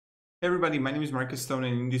Hey everybody, my name is Marcus Stone,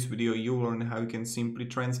 and in this video you will learn how you can simply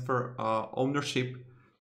transfer ownership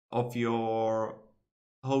of your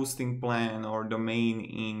hosting plan or domain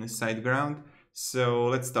in Siteground. So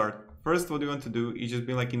let's start. First, what you want to do is just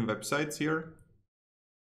be like in websites here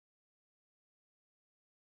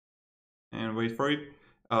and wait for it.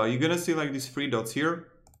 You're gonna see like these three dots here.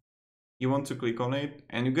 You want to click on it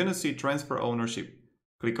and you're gonna see transfer ownership.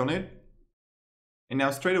 Click on it, and now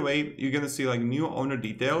straight away you're gonna see like new owner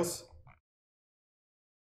details.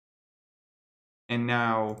 And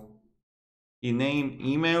now your name,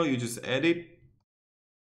 email, you just add it.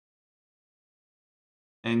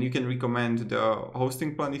 And you can recommend the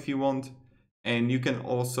hosting plan if you want. And you can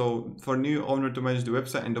also, for new owner to manage the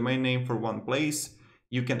website and domain name for one place,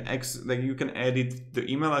 you can edit the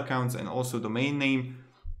email accounts and also domain name,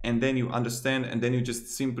 and then you understand, and then you just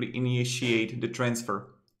simply initiate the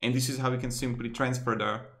transfer. And this is how you can simply transfer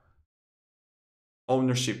the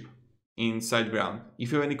ownership in Siteground.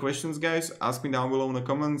 If you have any questions, guys, ask me down below in the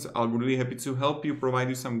comments. I'll be really happy to help you, provide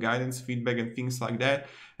you some guidance, feedback, and things like that.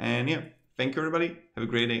 And yeah, thank you everybody. Have a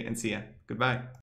great day and see ya. Goodbye.